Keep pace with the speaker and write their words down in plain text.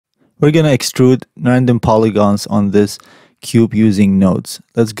We're going to extrude random polygons on this cube using nodes.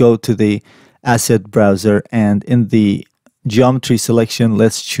 Let's go to the asset browser, and in the geometry selection,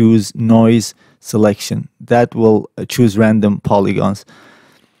 let's choose noise selection. That will choose random polygons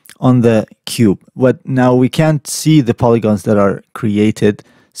on the cube. But now we can't see the polygons that are created,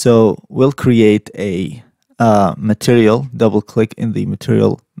 so we'll create a material. Double click in the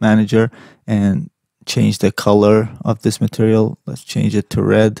material manager and change the color of this material. Let's change it to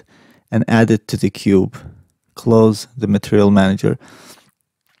red and add it to the cube. Close the material manager,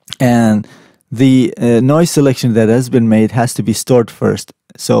 and the noise selection that has been made has to be stored first.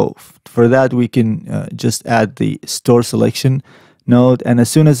 So for that, we can just add the store selection node, and as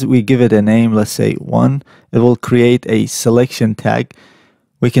soon as we give it a name, let's say 1, it will create a selection tag.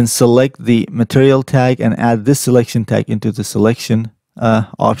 We can select the material tag and add this selection tag into the selection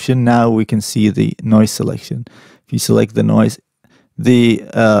option. Now we can see the noise selection. If you select the noise, the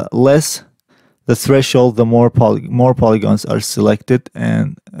less the threshold, the more polygons are selected,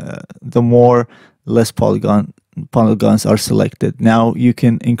 and the more less polygons are selected. Now you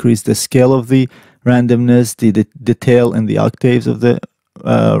can increase the scale of the randomness, the detail and the octaves of the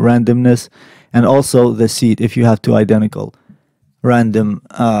randomness, and also the seed if you have two identical random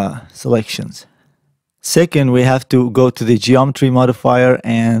selections. Second, we have to go to the geometry modifier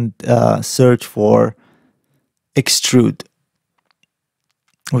and search for extrude,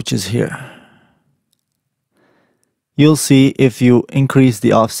 which is here. You'll see if you increase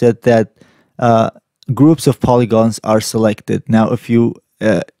the offset that groups of polygons are selected. Now if you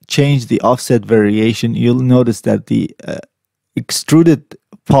change the offset variation, you'll notice that the extruded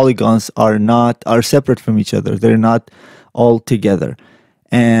polygons are separate from each other. They're not all together.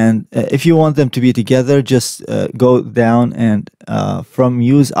 And if you want them to be together, just go down and from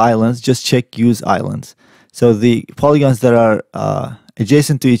use islands, just check use islands. So the polygons that are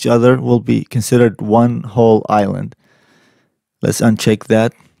adjacent to each other will be considered one whole island. Let's uncheck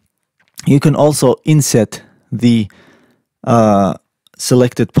that. You can also inset the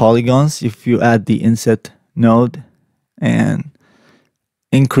selected polygons if you add the inset node and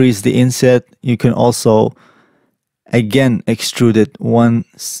increase the inset. You can also again extrude it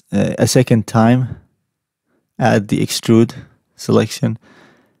a second time, add the extrude selection,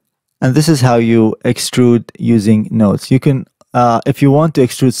 and this is how you extrude using nodes. You can if you want to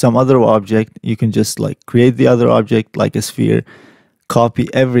extrude some other object, you can just create the other object like a sphere, copy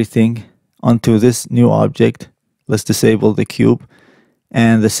everything onto this new object. Let's disable the cube,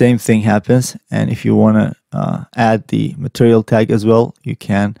 and the same thing happens. And if you want to add the material tag as well, you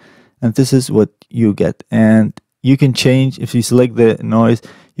can, and this is what you get. And you can change, if you select the noise,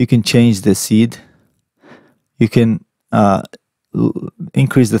 you can change the seed. You can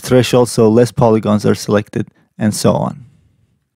increase the threshold so less polygons are selected, and so on.